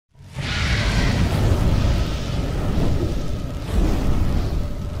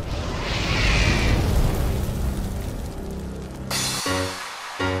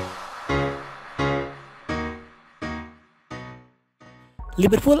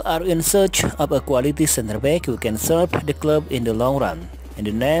Liverpool are in search of a quality centre-back who can serve the club in the long run, and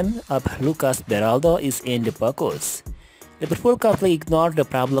the name of Lucas Beraldo is in the focus. Liverpool completely ignored the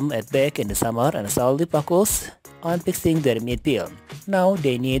problem at back in the summer and solely focused on fixing their midfield. Now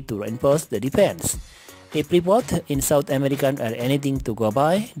they need to reinforce the defense. If reports in South America are anything to go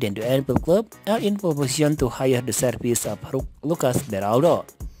by, then the Anfield club are in position to hire the service of Lucas Beraldo.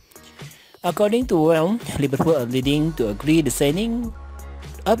 According to Realm, Liverpool are leading to agree the signing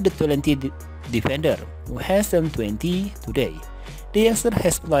of the talented defender, who has turned 20 today. The youngster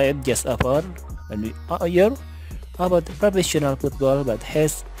has played just over a year about professional football but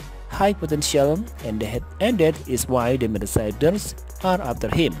has high potential, and that is why the Merseyside are after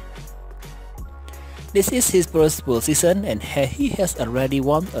him. This is his first full season, and he has already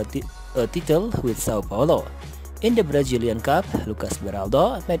won a title with Sao Paulo. In the Brazilian Cup, Lucas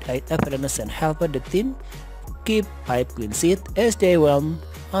Beraldo made 8 appearances and helped the team keep 5 clean sheets as they went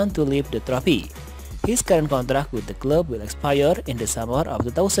on to lift the trophy. His current contract with the club will expire in the summer of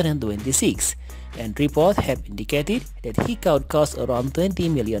 2026, and reports have indicated that he could cost around £20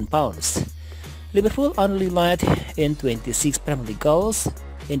 million. Liverpool only led in 26 Premier League goals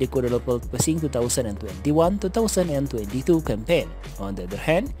in the quadruple-pacing 2021-2022 campaign. On the other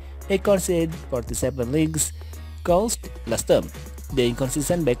hand, they conceded 47 league goals last term. The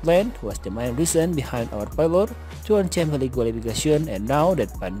inconsistent backline was the main reason behind our failure to earn Champions League qualification, and now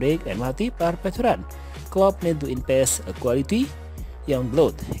that Van Dijk and Matip are veteran, Klopp need to invest a quality young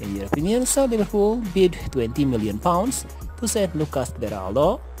blood. In your opinion, shall Liverpool bid £20 million to send Lucas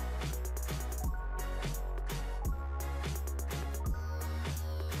Beraldo?